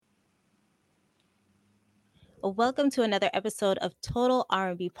Welcome to another episode of Total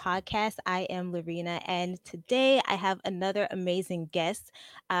R&B Podcast. I am Lorena, and today I have another amazing guest.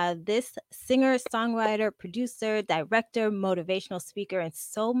 This singer, songwriter, producer, director, motivational speaker, and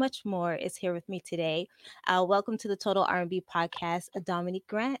so much more is here with me today. Welcome to the Total R&B Podcast, Dominique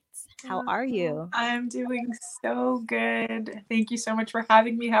Grant. How are you? I'm doing so good. Thank you so much for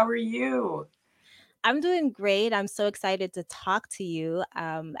having me. How are you? I'm doing great. I'm so excited to talk to you.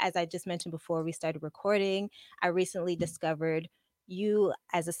 As I just mentioned before we started recording, I recently discovered you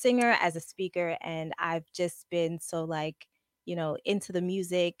as a singer, as a speaker, and I've just been so into the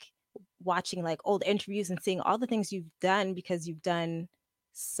music, watching like old interviews and seeing all the things you've done because you've done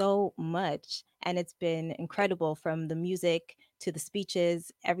so much. And it's been incredible from the music to the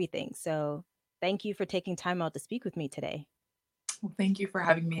speeches, everything. So thank you for taking time out to speak with me today. Well, thank you for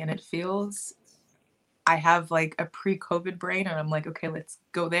having me. And it feels I have like a pre-COVID brain, and I'm like, okay, let's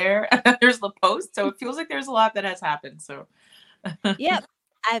go there. There's the post, so it feels like there's a lot that has happened. So, Yep.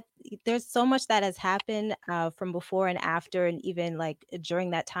 I There's so much that has happened from before and after, and even like during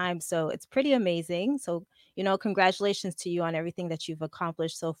that time. So it's pretty amazing. So, congratulations to you on everything that you've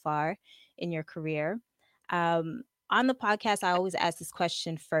accomplished so far in your career. Um, on the podcast, I always ask this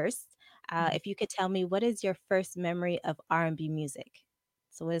question first. If you could tell me, what is your first memory of R&B music?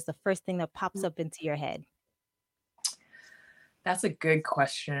 So, what is the first thing that pops up into your head? that's a good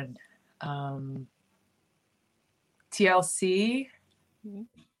question. Um, TLC, Mhm.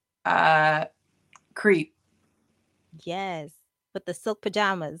 uh, Creep. Yes, with the silk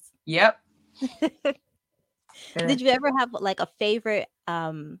pajamas. Yep. And Did you ever have, like, a favorite,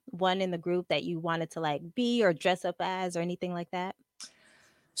 one in the group that you wanted to, like, be or dress up as or anything like that?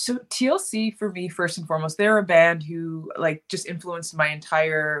 so TLC for me, first and foremost, they're a band who like just influenced my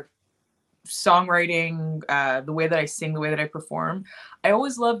entire songwriting, the way that I sing, the way that I perform. I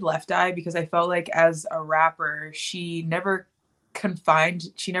always loved Left Eye because I felt like as a rapper, she never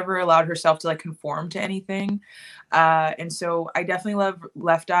allowed herself to like conform to anything. And so I definitely love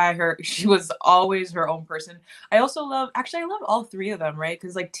Left Eye. She was always her own person. I also I love all three of them, right?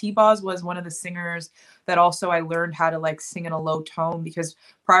 Because like T-Boz was one of the singers that also I learned how to like sing in a low tone because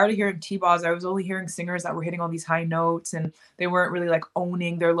prior to hearing T-Boz, I was only hearing singers that were hitting all these high notes and they weren't really like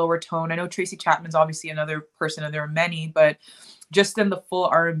owning their lower tone. I know Tracy Chapman's obviously another person, and there are many, but just in the full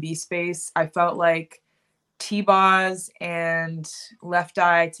R&B space, I felt like T-Boz and Left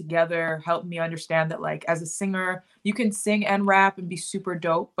Eye together helped me understand that like as a singer, you can sing and rap and be super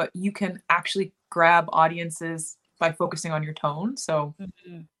dope, but you can actually grab audiences by focusing on your tone. So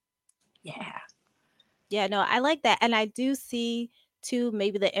Mhm. yeah. Yeah, no, I like that, and I do see too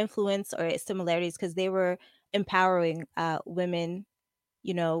maybe the influence or similarities because they were empowering, women,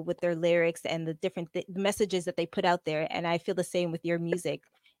 with their lyrics and the different messages that they put out there, and I feel the same with your music.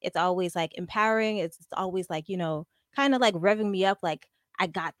 It's always, like, empowering, it's always, like, kinda, like, revving me up, like, "I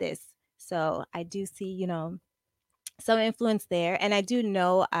got this." So, I do see, some influence there, and I do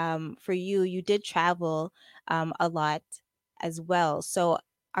know, for you, you did travel, a lot as well. So,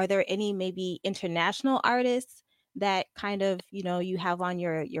 are there any maybe international artists that kind of, you have on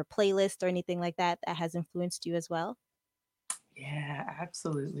your playlist or anything like that that has influenced you as well? Yeah,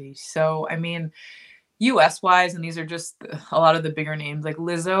 absolutely. So, I mean, US wise, and these are just a lot of the bigger names like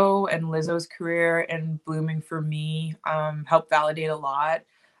Lizzo and Lizzo's career and blooming for me helped validate a lot.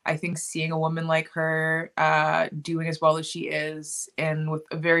 I think seeing a woman like her doing as well as she is and with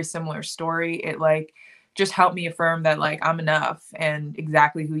a very similar story, it like just helped me affirm that like I'm enough and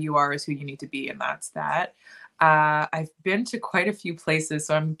exactly who you are is who you need to be, and that's that. I've been to quite a few places,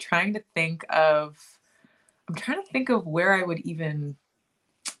 so I'm trying to think of where I would even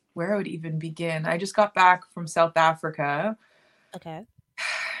begin. I just got back from South Africa, Okay.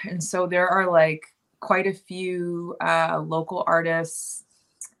 and so there are like quite a few local artists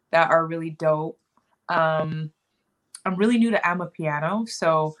that are really dope. Um, I'm really new to Amapiano,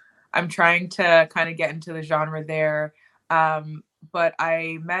 so I'm trying to kind of get into the genre there. But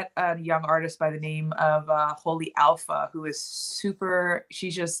I met a young artist by the name of Holy Alpha, who is super.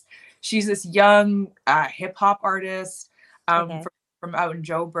 She's this young hip hop artist Okay. from out in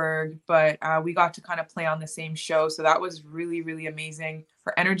Joburg, but we got to kind of play on the same show, so that was really really amazing.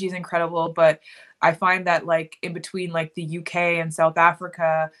 Her energy is incredible, but I find that like in between like the UK and South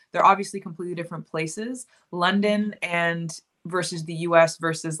Africa, they're obviously completely different places. Mhm. London and versus the US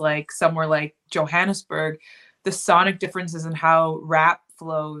versus like somewhere like Johannesburg, the sonic differences in how rap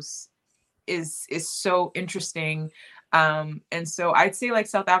flows is so interesting. And so I'd say like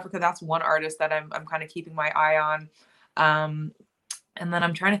South Africa, that's one artist that I'm kind of keeping my eye on. Um, and then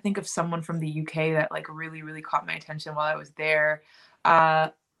I'm trying to think of someone from the UK that like really really caught my attention while I was there. Uh,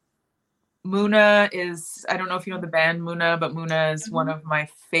 Muna is, I don't know if you know the band Muna, but Muna is one Mhm. of my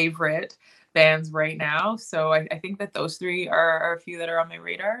favorite bands right now. So I think that those three are a few that are on my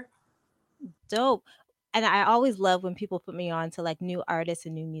radar. Dope. And I always love when people put me on to like new artists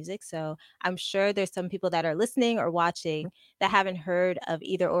and new music. So I'm sure there's some people that are listening or watching that haven't heard of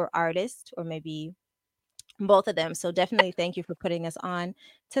either or artist or maybe both of them. So definitely thank you for putting us on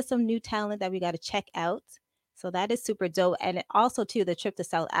to some new talent that we got to check out. So that is super dope. And also too, the trip to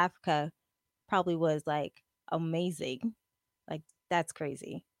South Africa probably was like amazing. Like that's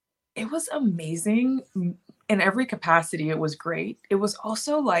crazy. It was amazing in every capacity. It was great. It was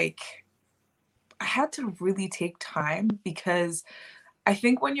also like I had to really take time because I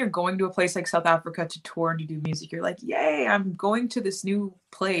think when you're going to a place like South Africa to tour and to do music, you're like, yay, I'm going to this new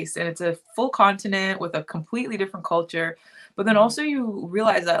place. And it's a full continent with a completely different culture. But then Mhm. also you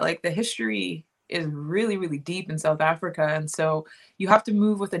realize that like the history is really, really deep in South Africa. And so you have to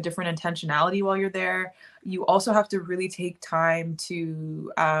move with a different intentionality while you're there. You also have to really take time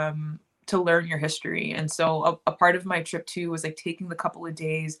to learn your history. And so a part of my trip too was like taking the couple of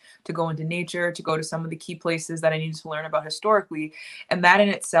days to go into nature, to go to some of the key places that I needed to learn about historically, and that in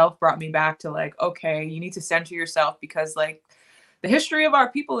itself brought me back to like, okay, you need to center yourself because like the history of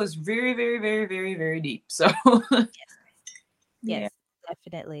our people is very, very, very, very, very deep. So Yes. yeah. Yes,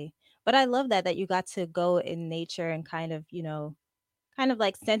 definitely. But I love that you got to go in nature and kind of, kind of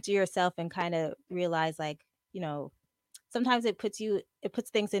like center yourself and kind of realize like, you know, sometimes it puts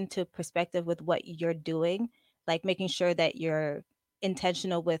things into perspective with what you're doing, like making sure that you're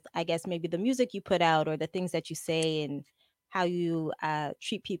intentional with, I guess, maybe the music you put out or the things that you say and how you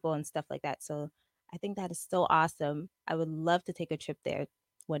treat people and stuff like that. So I think that is so awesome. I would love to take a trip there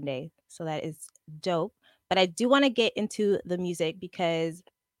one day. So that is dope. But I do want to get into the music because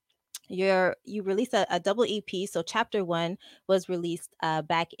you released a double EP. So chapter one was released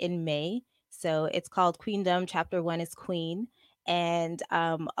back in May. So it's called Queendom. Chapter one is Queen. And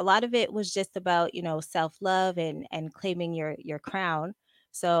a lot of it was just about, self-love and claiming your crown.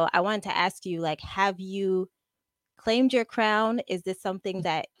 So I wanted to ask you, like, have you claimed your crown? Is this something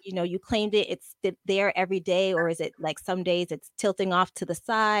that, you claimed it, there every day, or is it like some days it's tilting off to the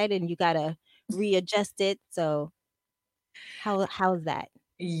side and you gotta readjust it? So how's that?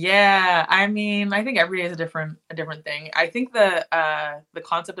 Yeah, I mean, I think every day is a different thing. I think the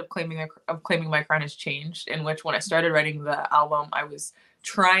concept of claiming my crown has changed. In which when I started writing the album, I was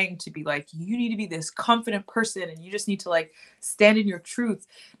trying to be like, you need to be this confident person, and you just need to like stand in your truth.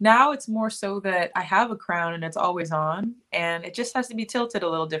 Now it's more so that I have a crown and it's always on, and it just has to be tilted a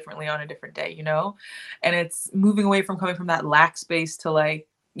little differently on a different day, you know. And it's moving away from coming from that lack space to like,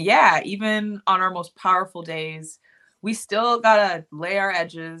 yeah, even on our most powerful days we still gotta lay our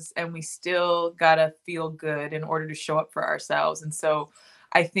edges and we still gotta feel good in order to show up for ourselves. And so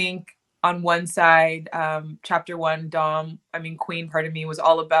I think on one side, chapter one, Queen, pardon me, was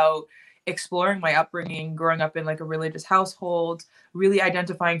all about exploring my upbringing, growing up in like a religious household, really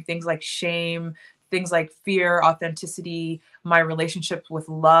identifying things like shame, things like fear, authenticity, my relationship with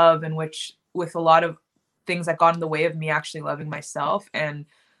love, in which with a lot of things that got in the way of me actually loving myself and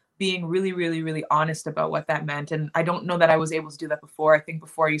being really, really, really honest about what that meant. And I don't know that I was able to do that before. I think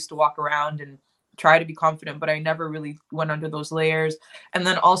before I used to walk around and try to be confident, but I never really went under those layers. And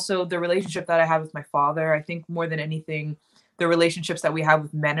then also the relationship that I have with my father, I think more than anything, the relationships that we have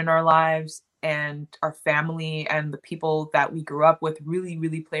with men in our lives and our family and the people that we grew up with really,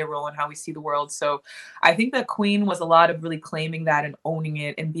 really play a role in how we see the world. So I think that Queen was a lot of really claiming that and owning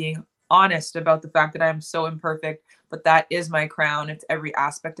it and being honest about the fact that I'm so imperfect, but that is my crown. It's every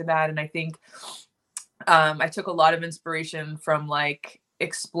aspect of that. And I think I took a lot of inspiration from like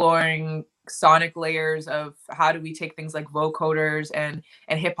exploring sonic layers of how do we take things like vocoders and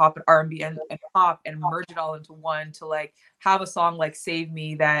hip hop and R&B and pop and merge it all into one to like have a song like Save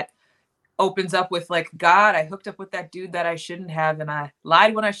Me that opens up with like, God, I hooked up with that dude that I shouldn't have, and I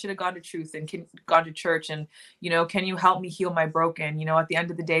lied when I should have gone to truth and gone to church, and can you help me heal my broken? At the end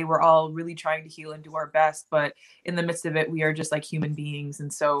of the day, we're all really trying to heal and do our best, but in the midst of it, we are just like human beings.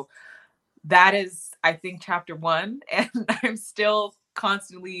 And so that is, I think, chapter one, and I'm still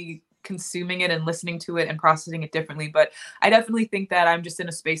constantly consuming it and listening to it and processing it differently. But I definitely think that I'm just in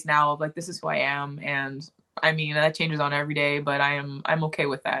a space now of like, this is who I am, and I mean that changes on every day, but I'm okay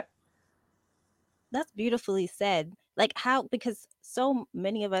with that. That's beautifully said. Like how because so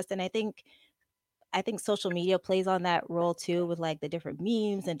many of us and I think social media plays on that role too with like the different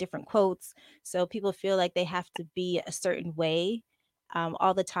memes and different quotes. So people feel like they have to be a certain way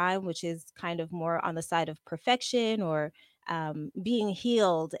all the time, which is kind of more on the side of perfection or being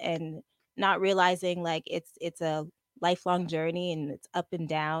healed and not realizing like it's a lifelong journey and it's up and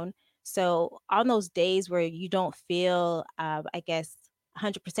down. So on those days where you don't feel, I guess,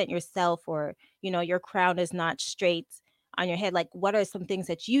 100% yourself, or your crown is not straight on your head, like what are some things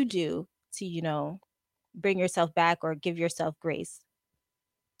that you do to bring yourself back or give yourself grace?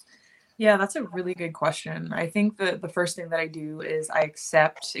 Yeah, that's a really good question. I think the first thing that I do is I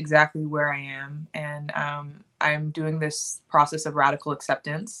accept exactly where I am, and I'm doing this process of radical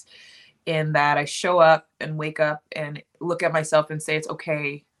acceptance in that I show up and wake up and look at myself and say, it's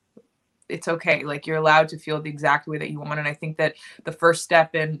okay. It's okay. Like you're allowed to feel the exact way that you want. And I think that the first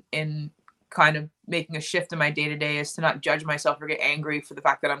step in kind of making a shift in my day to day is to not judge myself or get angry for the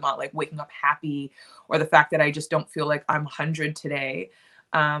fact that I'm not like waking up happy, or the fact that I just don't feel like I'm 100 today.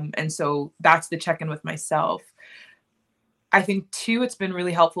 And so that's the check in with myself. I think too, it's been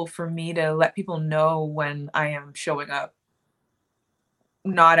really helpful for me to let people know when I am showing up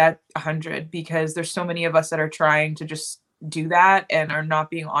not at 100, because there's so many of us that are trying to just do that and are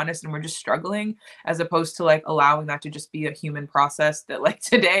not being honest, and we're just struggling, as opposed to like allowing that to just be a human process, that like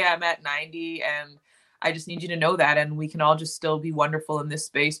today I'm at 90 and I just need you to know that, and we can all just still be wonderful in this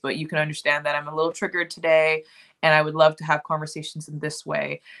space, but you can understand that I'm a little triggered today and I would love to have conversations in this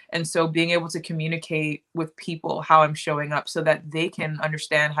way. And so being able to communicate with people how I'm showing up so that they can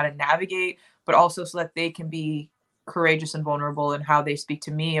understand how to navigate, but also so that they can be courageous and vulnerable in how they speak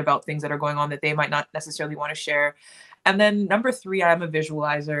to me about things that are going on that they might not necessarily want to share. And then number three, I'm a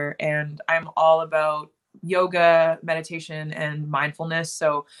visualizer and I'm all about yoga, meditation, and mindfulness.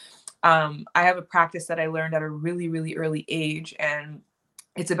 So I have a practice that I learned at a really, really early age, and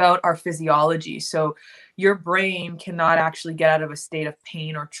it's about our physiology. So your brain cannot actually get out of a state of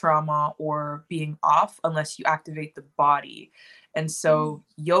pain or trauma or being off unless you activate the body. And so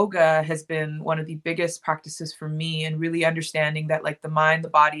yoga has been one of the biggest practices for me, and really understanding that like the mind, the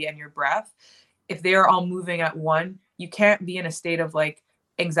body, and your breath, if they are all moving at one, you can't be in a state of like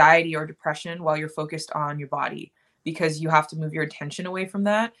anxiety or depression while you're focused on your body, because you have to move your attention away from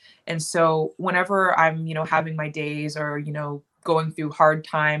that. And so whenever I'm, having my days, or, going through hard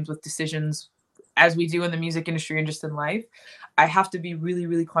times with decisions, as we do in the music industry and just in life, I have to be really,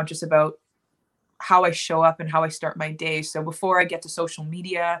 really conscious about how I show up and how I start my day. So before I get to social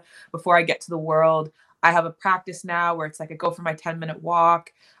media, before I get to the world, I have a practice now where it's like I go for my 10-minute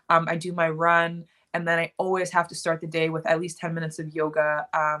walk, I do my run, and then I always have to start the day with at least 10 minutes of yoga.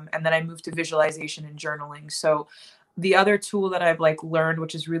 And then I move to visualization and journaling. So the other tool that I've like learned,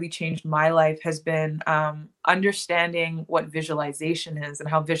 which has really changed my life, has been understanding what visualization is and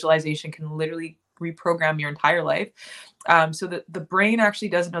how visualization can literally reprogram your entire life. So the brain actually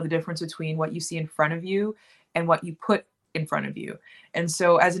doesn't know the difference between what you see in front of you and what you put in front of you. And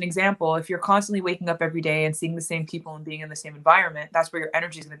so, as an example, if you're constantly waking up every day and seeing the same people and being in the same environment, that's where your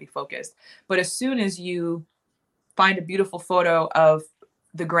energy is going to be focused. But as soon as you find a beautiful photo of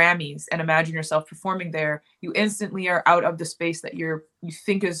the Grammys and imagine yourself performing there, you instantly are out of the space that you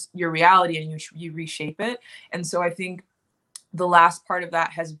think is your reality, and you reshape it. And so I think the last part of that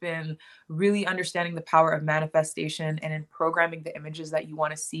has been really understanding the power of manifestation, and in programming the images that you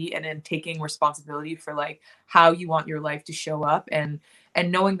want to see, and in taking responsibility for like how you want your life to show up, and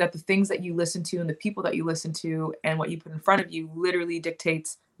knowing that the things that you listen to and the people that you listen to and what you put in front of you literally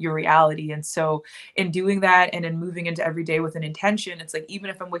dictates your reality. And so in doing that and in moving into every day with an intention, it's like even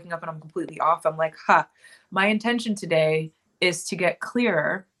if I'm waking up and I'm completely off, I'm like, my intention today is to get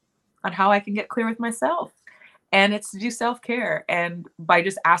clearer on how I can get clear with myself, and it's to do self-care. And by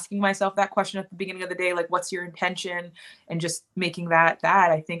just asking myself that question at the beginning of the day, like what's your intention, and just making that,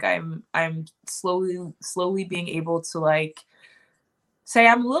 I think I'm slowly being able to like say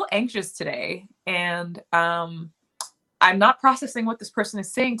I'm a little anxious today, and I'm not processing what this person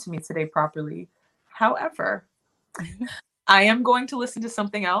is saying to me today properly. However, I am going to listen to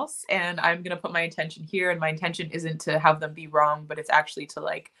something else, and I'm going to put my intention here, and my intention isn't to have them be wrong, but it's actually to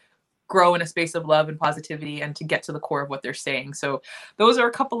like grow in a space of love and positivity, and to get to the core of what they're saying. So those are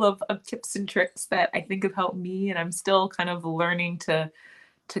a couple of tips and tricks that I think have helped me, and I'm still kind of learning to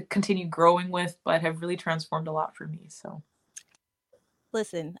continue growing with, but have really transformed a lot for me. So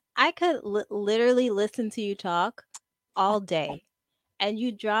Listen, I could literally listen to you talk all day, and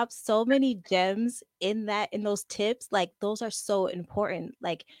you drop so many gems in those tips. Like those are so important.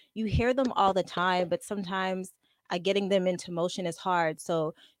 Like you hear them all the time, but sometimes getting them into motion is hard.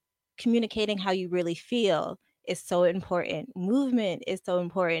 So communicating how you really feel is so important. Movement is so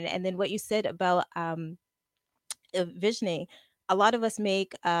important. And then what you said about visioning, a lot of us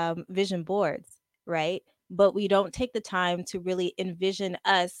make vision boards, right? But we don't take the time to really envision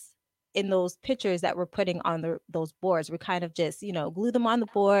us in those pictures that we're putting on those boards. We kind of just, glue them on the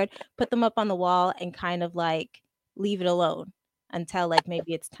board, put them up on the wall, and kind of like leave it alone. until like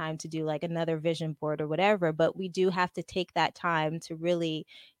maybe it's time to do like another vision board or whatever. But we do have to take that time to really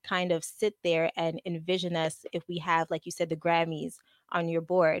kind of sit there and envision us, if we have, like you said, the Grammys on your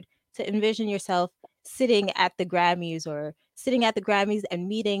board, to envision yourself sitting at the Grammys, or sitting at the Grammys and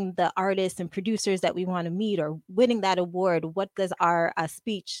meeting the artists and producers that we want to meet, or winning that award. What does our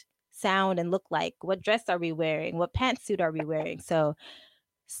speech sound and look like? What dress are we wearing? What pantsuit are we wearing?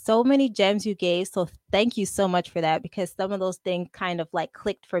 So many gems you gave. So thank you so much for that, because some of those things kind of like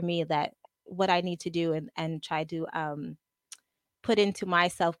clicked for me, that what I need to do and try to put into my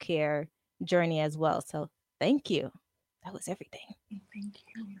self-care journey as well. So thank you. That was everything. Thank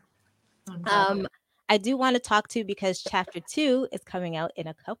you. I'm glad. Um, I do want to talk to, because chapter 2 is coming out in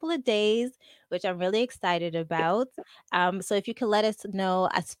a couple of days, which I'm really excited about. So if you could let us know,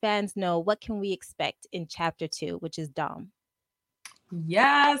 as fans know, what can we expect in chapter 2, which is Dom?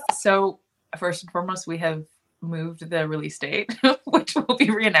 Yes. So first and foremost, we have moved the release date, which will be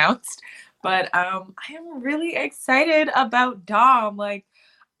reannounced. But I am really excited about Dom. Like,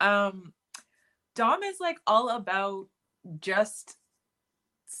 Dom is like all about just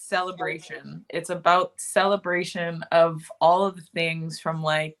celebration. It's about celebration of all of the things, from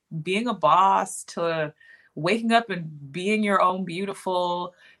like being a boss to waking up and being your own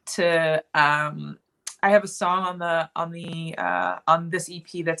beautiful, to I have a song on this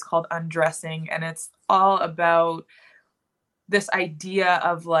EP that's called Undressing, and it's all about this idea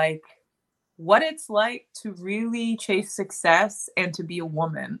of like what it's like to really chase success and to be a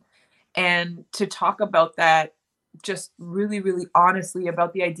woman, and to talk about that just really, really honestly,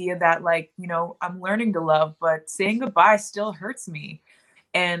 about the idea that, like, you know, I'm learning to love, but saying goodbye still hurts me.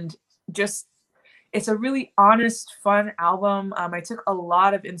 And just, it's a really honest, fun album. I took a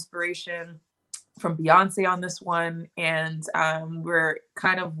lot of inspiration from Beyonce on this one, and we're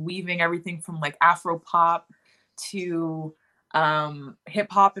kind of weaving everything from like Afro pop to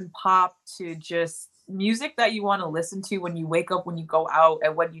hip hop and pop, to just music that you want to listen to when you wake up, when you go out,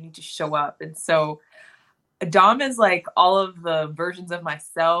 and when you need to show up. And so Dom is like all of the versions of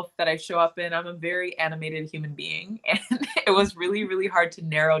myself that I show up in. I'm a very animated human being, and it was really, really hard to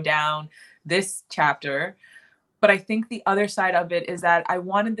narrow down this chapter. But I think the other side of it is that I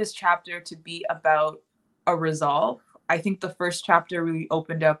wanted this chapter to be about a resolve. I think the first chapter really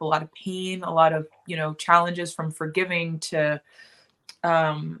opened up a lot of pain, a lot of, you know, challenges, from forgiving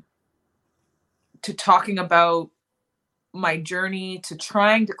um, to talking about my journey, to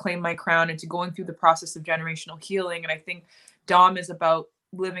trying to claim my crown, and to going through the process of generational healing. And I think Dom is about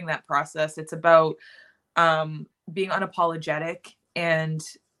living that process. It's about being unapologetic. And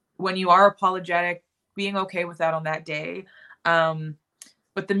when you are apologetic, being okay with that on that day.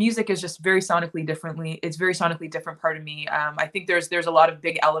 But the music is just very sonically differently. It's very sonically different part of me. I think there's a lot of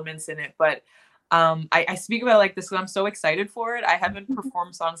big elements in it, but I speak about it like this because I'm so excited for it. I haven't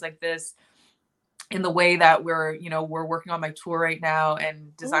performed songs like this in the way that we're working on my tour right now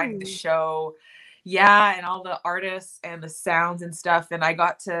and designing the Ooh. show. Yeah, and all the artists and the sounds and stuff. And I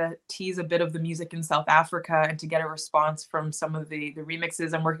got to tease a bit of the music in South Africa and to get a response from some of the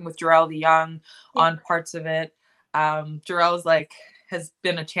remixes. I'm working with Jarrell the Young Yeah. on parts of it. Jarrell's like has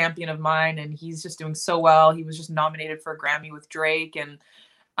been a champion of mine, and he's just doing so well. He was just nominated for a Grammy with Drake, and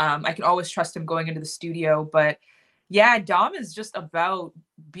I can always trust him going into the studio. But yeah, Dom is just about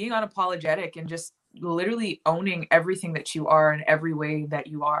being unapologetic and just literally owning everything that you are in every way that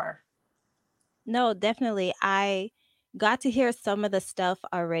you are. No, definitely. I got to hear some of the stuff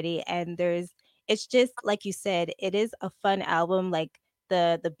already, and it's just like you said, it is a fun album. Like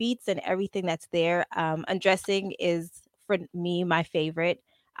the beats and everything that's there. Undressing is for me my favorite.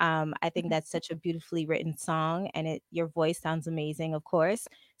 I think that's such a beautifully written song, and your voice sounds amazing, of course.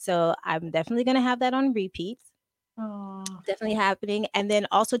 So I'm definitely gonna have that on repeat. Oh, Definitely happening. And then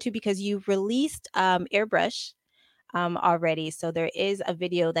also too, because you released Airbrush already. So there is a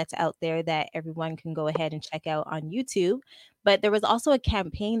video that's out there that everyone can go ahead and check out on YouTube. But there was also a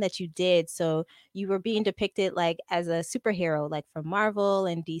campaign that you did. So you were being depicted like as a superhero, like from Marvel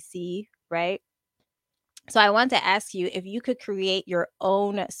and DC, right? So I want to ask you, if you could create your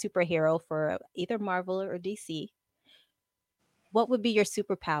own superhero for either Marvel or DC, what would be your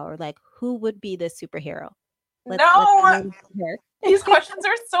superpower? Like, who would be the superhero? Let's no, name her. these questions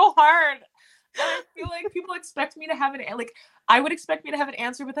are so hard. And I feel like people expect me to have like I would expect me to have an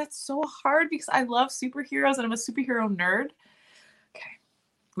answer, but that's so hard because I love superheroes and I'm a superhero nerd. Okay.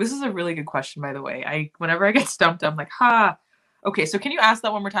 This is a really good question, by the way. Whenever I get stumped, I'm like, ha. Okay, so can you ask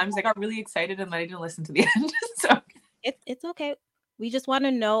that one more time? Because I got really excited and then I didn't listen to the end. So It's okay. We just want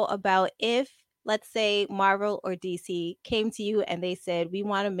to know about, if, let's say, Marvel or DC came to you and they said, "We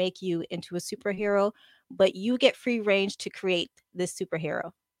want to make you into a superhero. but you get free range to create this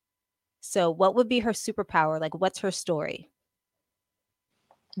superhero. So what would be her superpower? Like, what's her story?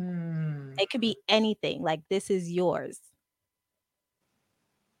 Hmm. It could be anything. Like, this is yours.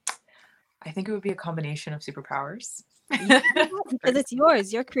 I think it would be a combination of superpowers. Because it's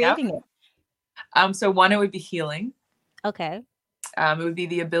yours. You're Yep. creating it. So one, it would be healing. Okay. It would be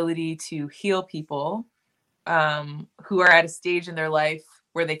the ability to heal people who are at a stage in their life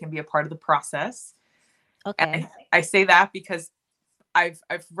where they can be a part of the process. Okay. And I say that because I've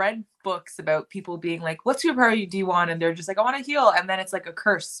read books about people being like, what superpower do you want? And they're just like, I want to heal. And then it's like a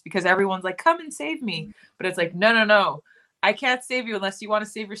curse because everyone's like, come and save me. But it's like, no. I can't save you unless you want to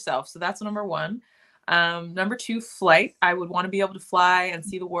save yourself. So that's number one. Number two, flight. I would want to be able to fly and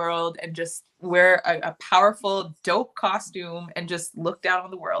see the world and just wear a powerful, dope costume and just look down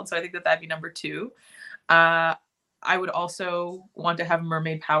on the world. So I think that that'd be number two. I would also want to have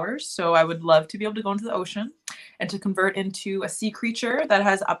mermaid powers. So I would love to be able to go into the ocean and to convert into a sea creature that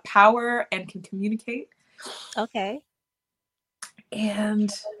has a power and can communicate. Okay.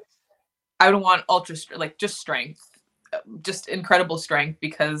 And I would want just strength, just incredible strength,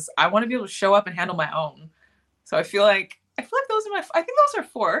 because I want to be able to show up and handle my own. So I feel like those are I think those are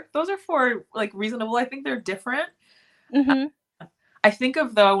four. Those are four like reasonable. I think they're different. Mm-hmm.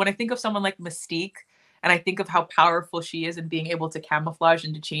 When I think of someone like Mystique, and I think of how powerful she is in being able to camouflage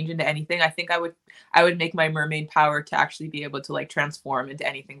and to change into anything, I think I would make my mermaid power to actually be able to like transform into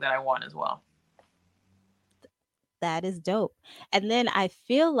anything that I want as well. That is dope. And then I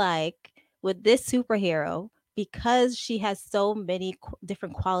feel like with this superhero, because she has so many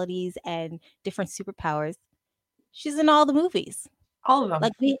different qualities and different superpowers, she's in all the movies. All of them.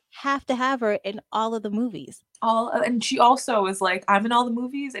 Like, we have to have her in all of the movies. And she also is like, I'm in all the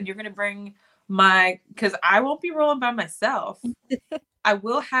movies and you're going to bring because I won't be rolling by myself. I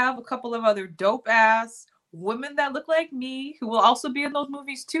will have a couple of other dope ass women that look like me who will also be in those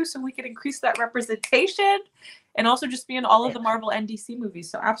movies too, so we can increase that representation and also just be in all of the Marvel and DC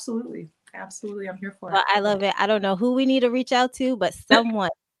movies. So absolutely, I'm here for it. I love it. I don't know who we need to reach out to, but someone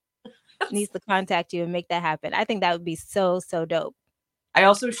needs to contact you and make that happen. I think that would be so dope. I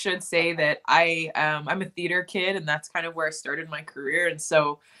also should say that I'm a theater kid, and that's kind of where I started my career. And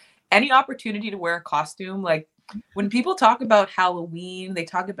so any opportunity to wear a costume, like when people talk about Halloween, they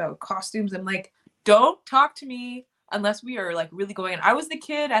talk about costumes. I'm like, don't talk to me unless we are like really going. And I was the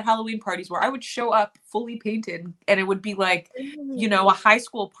kid at Halloween parties where I would show up fully painted and it would be like, a high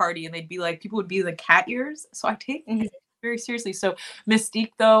school party, and they'd be like, people would be the cat ears. So I take it very seriously. So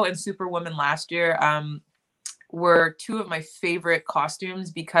Mystique though and Superwoman last year were two of my favorite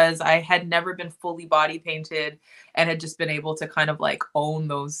costumes because I had never been fully body painted and had just been able to kind of like own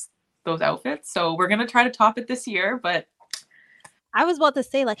those outfits. So we're going to try to top it this year, but I was about to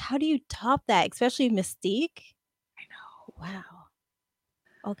say, like, how do you top that? Especially Mystique? I know.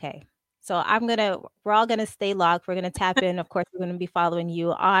 Wow. Okay. So we're all gonna stay locked. We're gonna tap in. Of course, we're gonna be following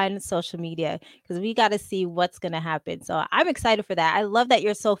you on social media because we got to see what's gonna happen. So I'm excited for that. I love that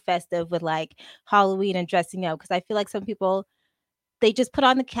you're so festive with like Halloween and dressing up because I feel like some people, they just put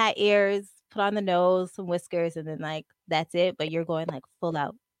on the cat ears, put on the nose, some whiskers, and then like that's it. But you're going like full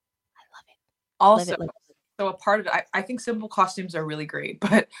out. I love it. Also, love it. so a part of it, I think simple costumes are really great,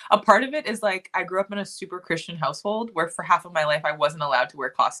 but a part of it is like I grew up in a super Christian household where for half of my life I wasn't allowed to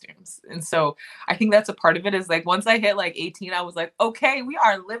wear costumes. And so I think that's a part of it is like once I hit like 18, I was like, okay, we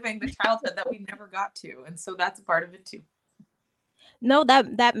are living the childhood that we never got to. And so that's a part of it too. No,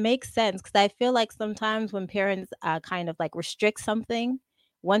 that makes sense because I feel like sometimes when parents kind of like restrict something,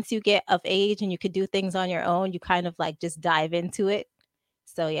 once you get of age and you could do things on your own, you kind of like just dive into it.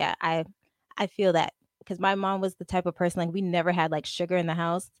 So yeah, I feel that because my mom was the type of person like we never had like sugar in the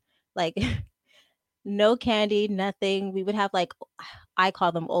house, like no candy, nothing. We would have like I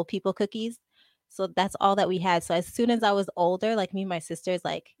call them old people cookies. So that's all that we had. So as soon as I was older, like me and my sisters,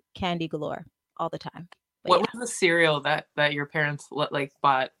 like candy galore all the time. But What yeah. was the cereal that your parents like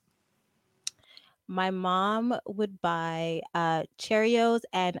bought? My mom would buy Cheerios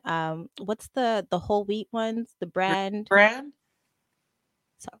and what's the whole wheat ones? The brand. Bran?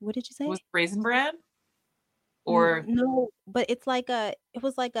 So, what did you say? Was it Raisin Bran? Or No, but it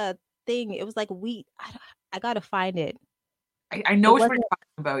was like a thing. It was like wheat. I gotta find it. I know It what you're wasn't. talking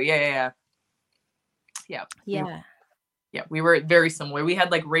about. Yeah. Yeah. We were very similar. We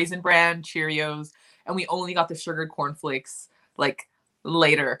had like Raisin Bran, Cheerios, and we only got the sugared cornflakes like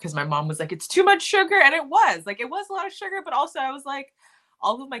later because my mom was like, it's too much sugar. And it was a lot of sugar, but also I was like,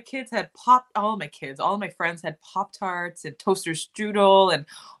 all of my kids had pop, all of my friends had Pop-Tarts and toaster strudel and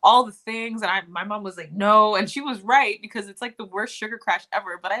all the things. And my mom was like, no. And she was right, because it's like the worst sugar crash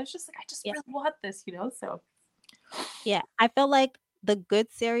ever. But I was just like, I just Yeah. really want this, you know? So Yeah, I felt like the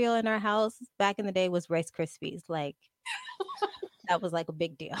good cereal in our house back in the day was Rice Krispies, like, that was, like, a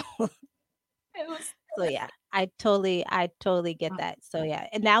big deal. it was, So, yeah, I totally get that. So, yeah,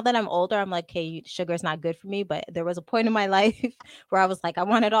 and now that I'm older, I'm like, "Hey, sugar's not good for me," but there was a point in my life where I was like, "I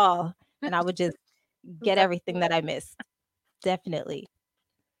want it all," and I would just get that's everything that I missed. Definitely.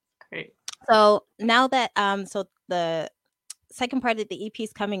 great. So, now that, so the second part of the EP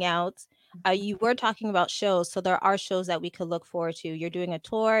is coming out, you were talking about shows, so there are shows that we could look forward to. You're doing a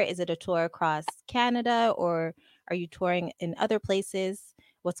tour. Is it a tour across Canada, or are you touring in other places?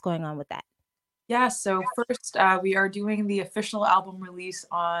 What's going on with that? Yeah, so first, we are doing the official album release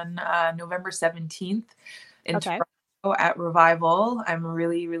on November 17th in Okay. Toronto at Revival. I'm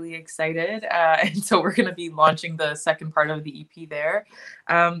really, really excited. And so we're going to be launching the second part of the EP there.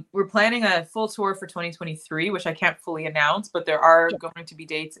 We're planning a full tour for 2023, which I can't fully announce, but there are Yeah. going to be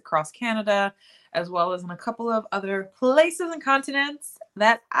dates across Canada, as well as in a couple of other places and continents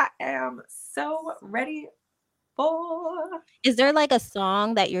that I am so ready for. Is there, like, a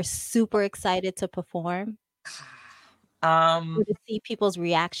song that you're super excited to perform or Um, to see people's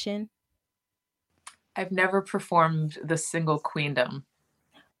reaction? I've never performed the single Queendom.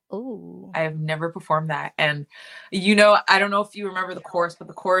 Ooh. I have never performed that. And you know, I don't know if you remember the chorus, but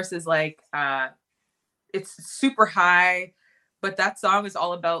the chorus is like it's super high, but that song is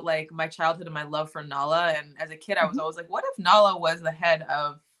all about like my childhood and my love for Nala. And as a kid, I was Mhm. always like, what if Nala was the head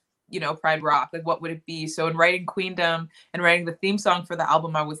of, Pride Rock? Like, what would it be? So in writing Queendom and writing the theme song for the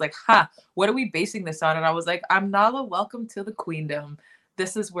album, I was like, what are we basing this on? And I was like, I'm Nala, welcome to the Queendom.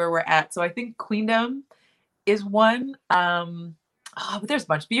 This is where we're at. So I think Queendom is one. But there's a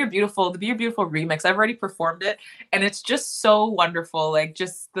bunch. Be Your Beautiful, the Be Your Beautiful remix. I've already performed it, and it's just so wonderful. Like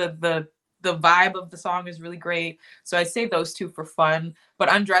just the vibe of the song is really great. So I say those two for fun. But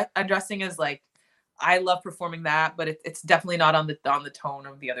undressing is like I love performing that, but it's definitely not on the tone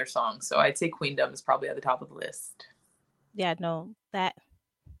of the other songs. So I'd say Queendom is probably at the top of the list. Yeah, no, that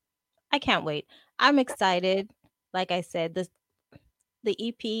I can't wait. I'm excited. Like I said, the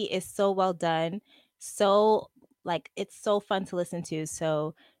EP is so well done. So like it's so fun to listen to.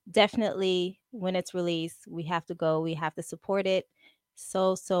 So definitely when it's released, we have to go. We have to support it.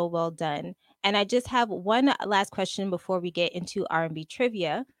 So well done. And I just have one last question before we get into R&B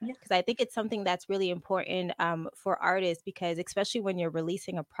trivia Yeah. because I think it's something that's really important for artists because especially when you're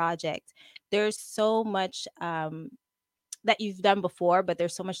releasing a project, there's so much that you've done before, but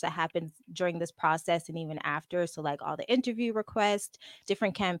there's so much that happens during this process and even after. So, like all the interview requests,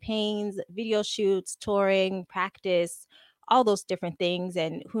 different campaigns, video shoots, touring, practice, all those different things,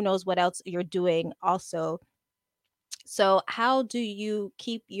 and who knows what else you're doing also. So, how do you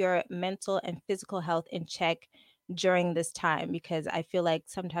keep your mental and physical health in check during this time? Because I feel like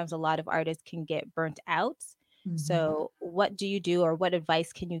sometimes a lot of artists can get burnt out. Mhm. So, what do you do, or what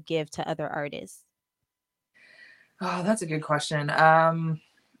advice can you give to other artists? Oh, that's a good question.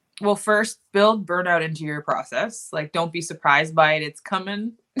 Well, first, build burnout into your process. Like, don't be surprised by it. It's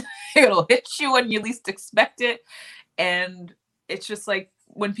coming. It'll hit you when you least expect it. And it's just like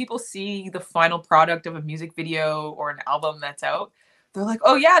when people see the final product of a music video or an album that's out, they're like,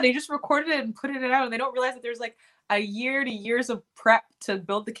 oh, yeah, they just recorded it and put it out. And they don't realize that there's like a year to years of prep to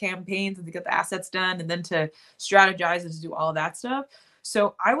build the campaigns and to get the assets done and then to strategize and to do all that stuff.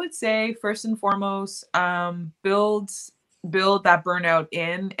 So I would say first and foremost, build that burnout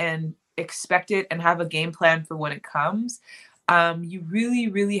in and expect it and have a game plan for when it comes. You really,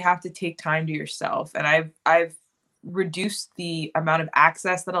 really have to take time to yourself. And I've reduced the amount of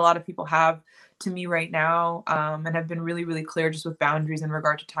access that a lot of people have to me right now, and have been really, really clear just with boundaries in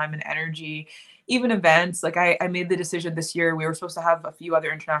regard to time and energy. Even events, like I made the decision this year. We were supposed to have a few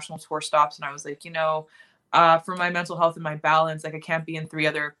other international tour stops, and I was like, for my mental health and my balance, like I can't be in three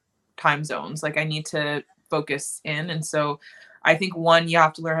other time zones. Like I need to focus in. And so I think one, you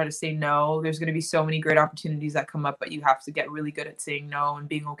have to learn how to say no. There's going to be so many great opportunities that come up, but you have to get really good at saying no and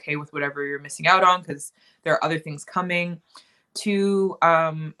being okay with whatever you're missing out on because there are other things coming. Two,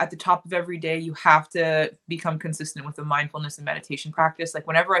 at the top of every day, you have to become consistent with the mindfulness and meditation practice. Like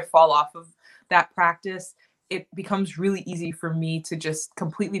whenever I fall off of that practice, it becomes really easy for me to just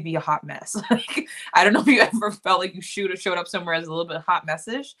completely be a hot mess. Like I don't know if you ever felt like you showed up somewhere as a little bit hot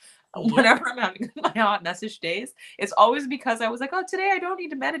message. Yep. Whenever I'm having my hot message days, it's always because I was like, oh, today I don't need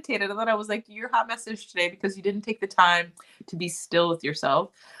to meditate. And then I was like, you're hot message today because you didn't take the time to be still with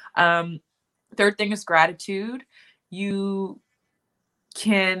yourself. Third thing is gratitude. You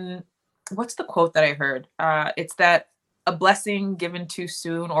can, what's the quote that I heard? It's that a blessing given too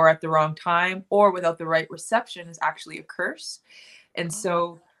soon or at the wrong time or without the right reception is actually a curse. And Oh,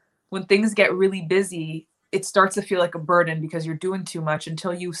 so when things get really busy, it starts to feel like a burden because you're doing too much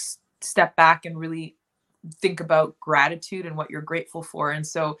until you step back and really think about gratitude and what you're grateful for. And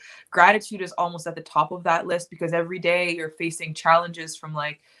so gratitude is almost at the top of that list because every day you're facing challenges from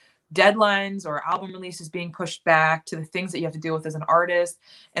like deadlines or album releases being pushed back to the things that you have to deal with as an artist.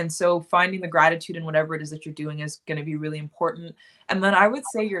 And so finding the gratitude in whatever it is that you're doing is going to be really important. And then I would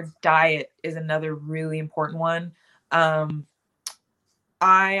say your diet is another really important one. Um,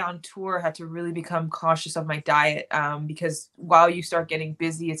 I on tour had to really become cautious of my diet because while you start getting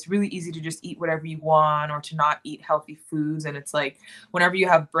busy, it's really easy to just eat whatever you want or to not eat healthy foods. And it's like whenever you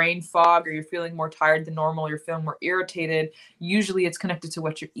have brain fog or you're feeling more tired than normal, you're feeling more irritated, usually it's connected to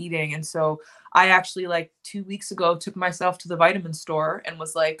what you're eating. And so I actually like 2 weeks ago took myself to the vitamin store and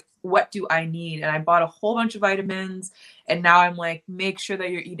was like, what do I need? And I bought a whole bunch of vitamins. And now I'm like, make sure that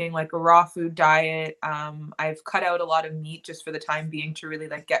you're eating like a raw food diet. I've cut out a lot of meat just for the time being to really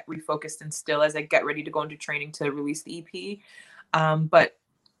like get refocused and still as I get ready to go into training to release the EP. But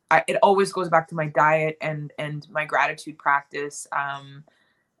it always goes back to my diet and my gratitude practice.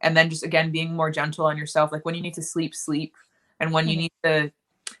 And then just again being more gentle on yourself. Like when you need to sleep, sleep, and when you mhm. need to.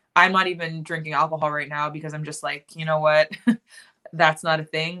 I'm not even drinking alcohol right now because I'm just like, you know what, that's not a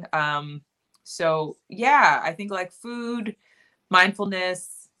thing. So yeah, I think like food,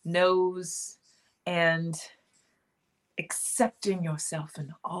 mindfulness, nose, and accepting yourself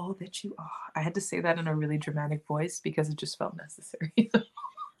in all that you are. I had to say that in a really dramatic voice because it just felt necessary.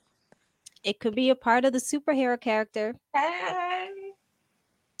 It could be a part of the superhero character. Hey.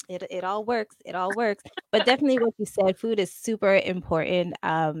 It all works. It all works. But definitely what you said, food is super important.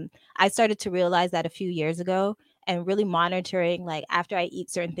 I started to realize that a few years ago and really monitoring like after I eat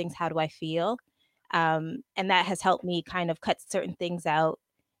certain things, how do I feel? And that has helped me kind of cut certain things out.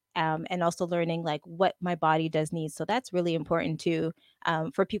 And also learning like what my body does need. So that's really important too,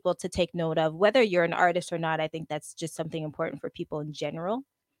 for people to take note of, whether you're an artist or not. I think that's just something important for people in general.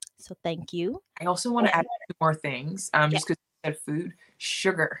 So thank you. I also want And to add two more things, yeah. just because you said food,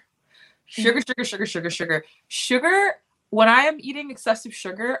 sugar. Mhm. Sugar, sugar, sugar, sugar, sugar. Sugar, when I am eating excessive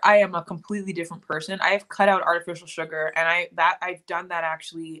sugar, I am a completely different person. I have cut out artificial sugar and I've done that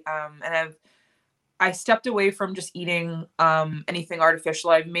actually. And I stepped away from just eating anything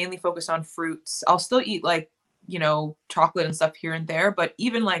artificial. I've mainly focused on fruits. I'll still eat like, chocolate and stuff here and there, but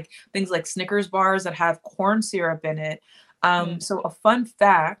even like things like Snickers bars that have corn syrup in it. Mm. So a fun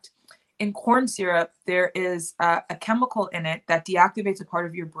fact, in corn syrup, there is a chemical in it that deactivates a part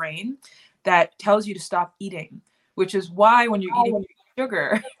of your brain that tells you to stop eating, which is why when you're eating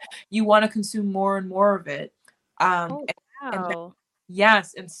sugar, you want to consume more and more of it. Oh, And wow.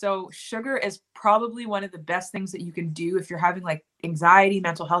 yes, and so sugar is probably one of the best things that you can do if you're having like anxiety,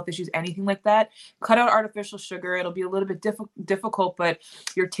 mental health issues, anything like that. Cut out artificial sugar. It'll be a little bit difficult, but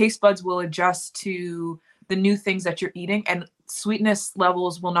your taste buds will adjust to the new things that you're eating, and sweetness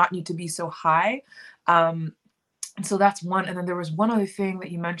levels will not need to be so high. And so that's one. And then there was one other thing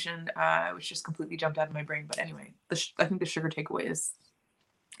that you mentioned, which just completely jumped out of my brain. But anyway, I think the sugar takeaway is,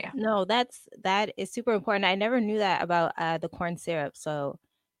 yeah. No, that is super important. I never knew that about the corn syrup. So,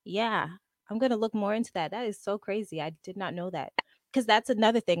 yeah, I'm gonna look more into that. That is so crazy. I did not know that. Because that's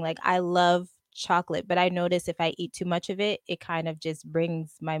another thing. Like I love chocolate, but I notice if I eat too much of it, it kind of just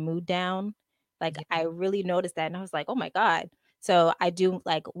brings my mood down. Like Yeah. I really noticed that, and I was like, oh my God. So I do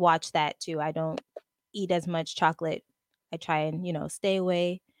like watch that too. I don't eat as much chocolate. I try and, stay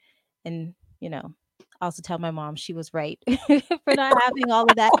away and, you know, also tell my mom she was right for not having all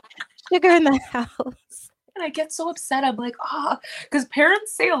of that sugar in the house. And I get so upset. I'm like, because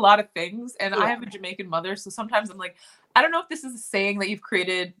parents say a lot of things, and Yeah. I have a Jamaican mother, so sometimes I'm like, I don't know if this is a saying that you've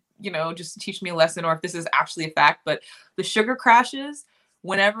created, just to teach me a lesson, or if this is actually a fact. But the sugar crashes.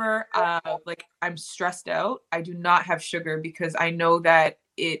 Whenever like I'm stressed out, I do not have sugar because I know that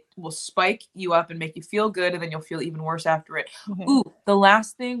it will spike you up and make you feel good, and then you'll feel even worse after it. Mhm. Ooh, the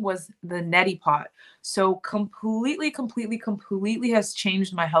last thing was the neti pot. So completely, completely, completely has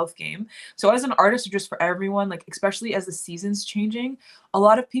changed my health game. So as an artist, or just for everyone, like especially as the season's changing, a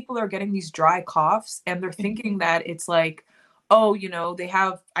lot of people are getting these dry coughs and they're Mhm. thinking that it's like, oh, they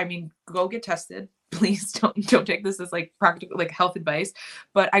have, I mean, go get tested. Please don't take this as like practical like health advice.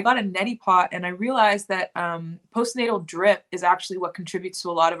 But I got a neti pot and I realized that postnatal drip is actually what contributes to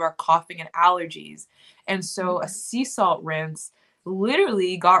a lot of our coughing and allergies. And so a sea salt rinse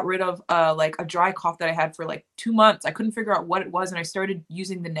literally got rid of like a dry cough that I had for like 2 months. I couldn't figure out what it was, and I started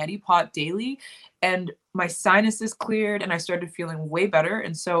using the neti pot daily, and my sinuses cleared, and I started feeling way better.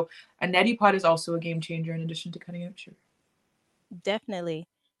 And so a neti pot is also a game changer in addition to cutting out sugar. Definitely.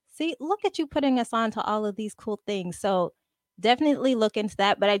 See, look at you putting us on to all of these cool things. So definitely look into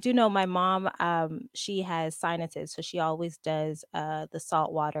that. But I do know my mom, she has sinuses, so she always does the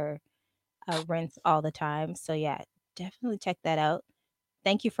salt water rinse all the time. So yeah, definitely check that out.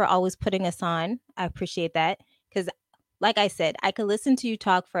 Thank you for always putting us on. I appreciate that. Because like I said, I could listen to you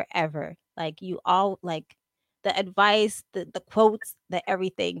talk forever. Like you all like the advice, the quotes, the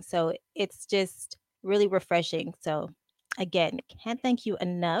everything. So it's just really refreshing. So again, can't thank you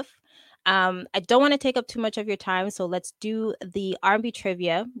enough. I don't want to take up too much of your time, so let's do the R&B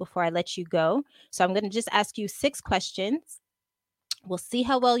trivia before I let you go. So I'm going to just ask you 6 questions. We'll see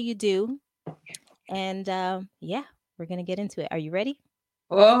how well you do, and yeah, we're going to get into it. Are you ready?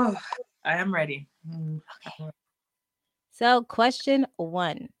 Oh, I am ready. So, question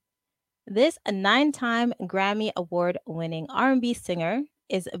 1. This 9-time Grammy Award winning R&B singer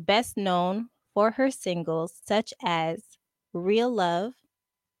is best known for her singles such as Real Love,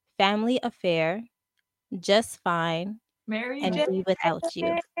 Family Affair, Just Fine, Mary and J. Be Without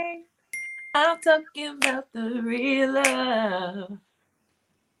You. I'm talking about the real love.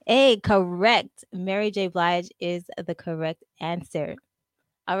 Hey, correct. Mary J. Blige is the correct answer.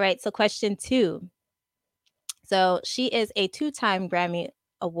 All right, so question 2. So she is a 2-time Grammy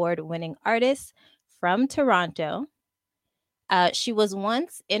Award winning artist from Toronto. She was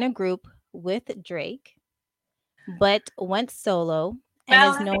once in a group with Drake, but went solo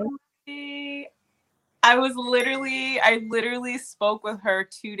and is known. Melanie. I literally spoke with her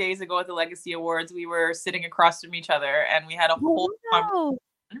 2 days ago at the Legacy Awards. We were sitting across from each other and we had a whole conversation. Wow.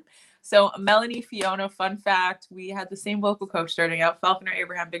 So Melanie Fiona, fun fact, we had the same vocal coach starting out, Falconer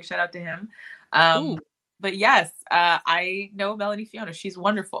Abraham, big shout out to him. Ooh, But yes, I know Melanie Fiona. She's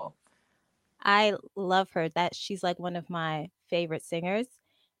wonderful. I love her. That she's like one of my favorite singers.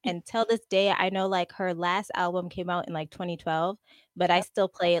 And till this day, I know like her last album came out in like 2012, but I still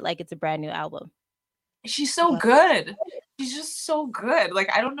play it like it's a brand new album. She's so But good. She's just so good. Like,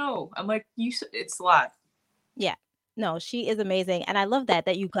 I don't know. I'm like, it's a lot. yeah, no, she is amazing. And I love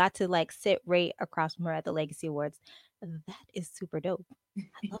that you got to like sit right across from her at the Legacy Awards. That is super dope. I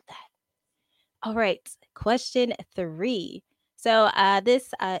love that. All right, question 3. So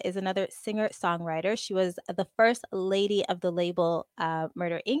this is another singer-songwriter. She was the first lady of the label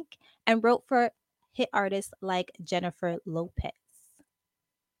Murder Inc. and wrote for hit artists like Jennifer Lopez.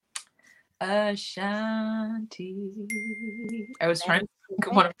 Ashanti. I was That trying is to think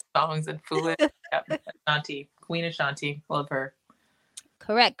of one of correct. the songs and Foolish. Yeah, Ashanti. Queen Ashanti. Love her.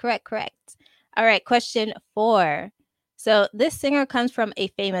 Correct, correct, correct. All right, question 4. So this singer comes from a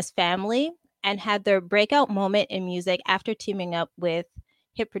famous family and had their breakout moment in music after teaming up with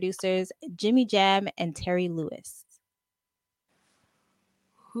hit producers Jimmy Jam and Terry Lewis.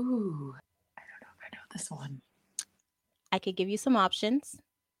 Ooh, I don't know if I know this one. I could give you some options.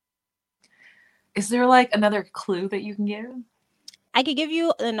 Is there like another clue that you can give? I could give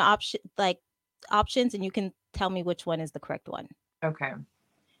you an option, like options, and you can tell me which one is the correct one. Okay.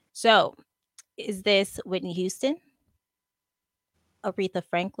 So, is this Whitney Houston, Aretha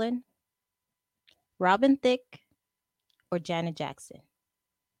Franklin, Robin Thicke, or Janet Jackson?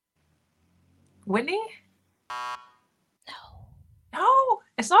 Whitney? No, No,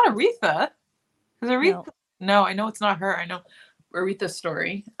 it's not Aretha. Because no, Aretha, no, I know it's not her. I know Aretha's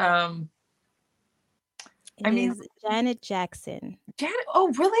story. it I mean, is Janet Jackson. Janet.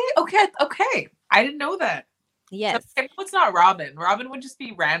 Oh, really? Okay, okay. I didn't know that. So Yes. I know it's not Robin. Robin would just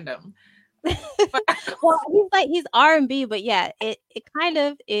be random. But Well, he's R&B, but yeah, it kind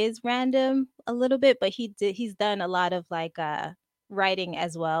of is random a little bit, but he's done a lot of like writing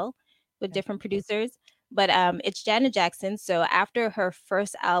as well with different producers. But it's Janet Jackson. So after her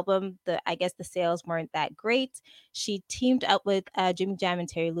first album, the I guess the sales weren't that great. She teamed up with Jimmy Jam and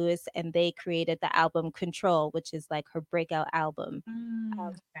Terry Lewis, and they created the album Control, which is like her breakout album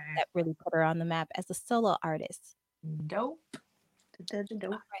okay. that really put her on the map as a solo artist. Dope. All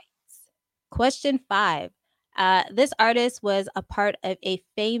Dope. right. Question 5. This artist was a part of a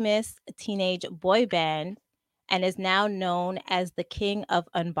famous teenage boy band and is now known as the King of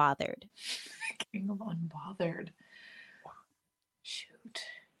Unbothered. King of Unbothered. Shoot.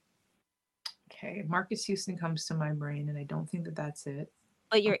 Okay, Marcus Houston comes to my brain, and I don't think that that's it.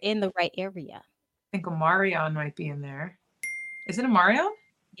 But I you're in the right area. think Omarion might be in there. Is it Omarion?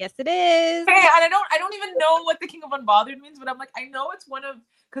 Yes, it is. Okay, and I don't even know what the King of Unbothered means, but I'm like, I know it's one of,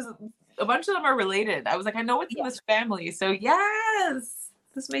 because a bunch of them are related. I was like, I know it's in Yeah, this family, so yes,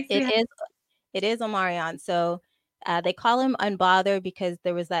 this makes me it happy. is. It is Omarion. So they call him Unbothered because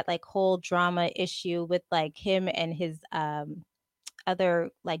there was that like whole drama issue with like him and his other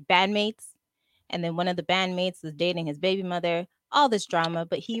like bandmates. And then one of the bandmates was dating his baby mother, all this drama,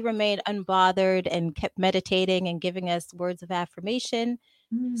 but he remained unbothered and kept meditating and giving us words of affirmation.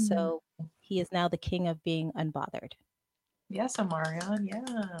 Mm. So he is now the king of being unbothered. Yes, Amarion,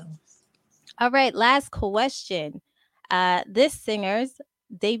 yeah. All right, last question. This singer's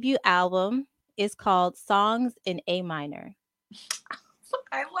debut album is called Songs in A Minor.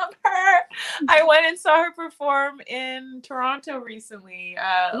 I love her. I went and saw her perform in Toronto recently.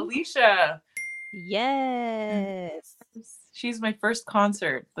 Ooh. Alicia. Yes. She's my first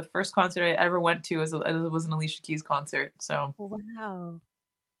concert. The first concert I ever went to was an Alicia Keys concert. So Wow.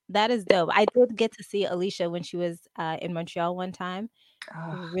 That is dope. I did get to see Alicia when she was in Montreal one time.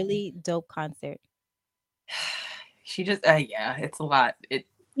 uh, Really dope concert. she just yeah, it's a lot.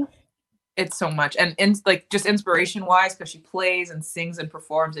 It's so much, and like just inspiration wise, because she plays and sings and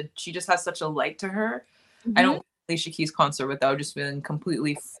performs, and she just has such a light to her. I Mhm. don't Alicia Keys concert without just feeling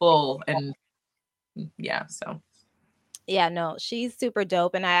completely full and yeah. So Yeah, no, she's super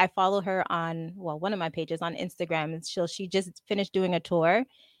dope, and I follow her on well, one of my pages on Instagram, and she just finished doing a tour.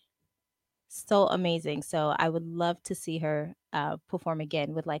 So amazing. So I would love to see her perform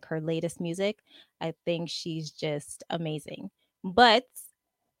again with like her latest music. I think she's just amazing. But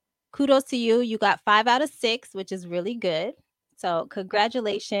kudos to you. You got 5 out of 6, which is really good. So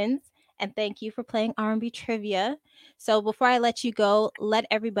congratulations. And thank you for playing R&B trivia. So before I let you go, let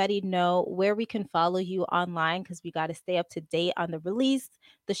everybody know where we can follow you online because we got to stay up to date on the release,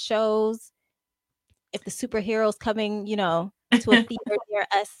 the shows, if the superheroes coming, to a theater near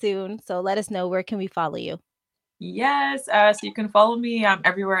us soon. So let us know, where can we follow you? yes, so you can follow me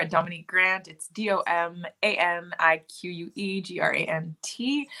everywhere at Dominique Grant. It's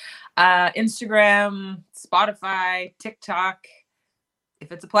DOMANIQUEGRANT. Instagram, Spotify, TikTok.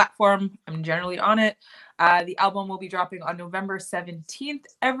 If it's a platform, I'm generally on it. The album will be dropping on November 17th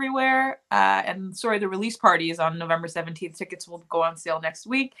everywhere. And sorry, the release party is on November 17th. Tickets will go on sale next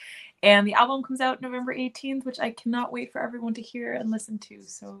week. And the album comes out November 18th, which I cannot wait for everyone to hear and listen to.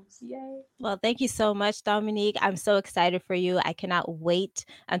 So, yay. Well, thank you so much, Dominique. I'm so excited for you. I cannot wait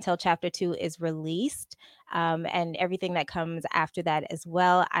until chapter 2 is released, and everything that comes after that as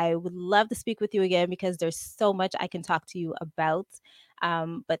well. I would love to speak with you again because there's so much I can talk to you about.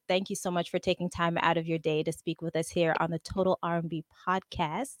 But thank you so much for taking time out of your day to speak with us here on the Total R&B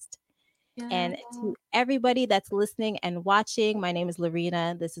podcast. Yeah. And to everybody that's listening and watching, my name is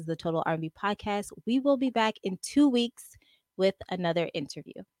Lorena. This is the Total R&B podcast. We will be back in 2 weeks with another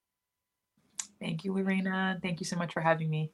interview. Thank you, Lorena. Thank you so much for having me.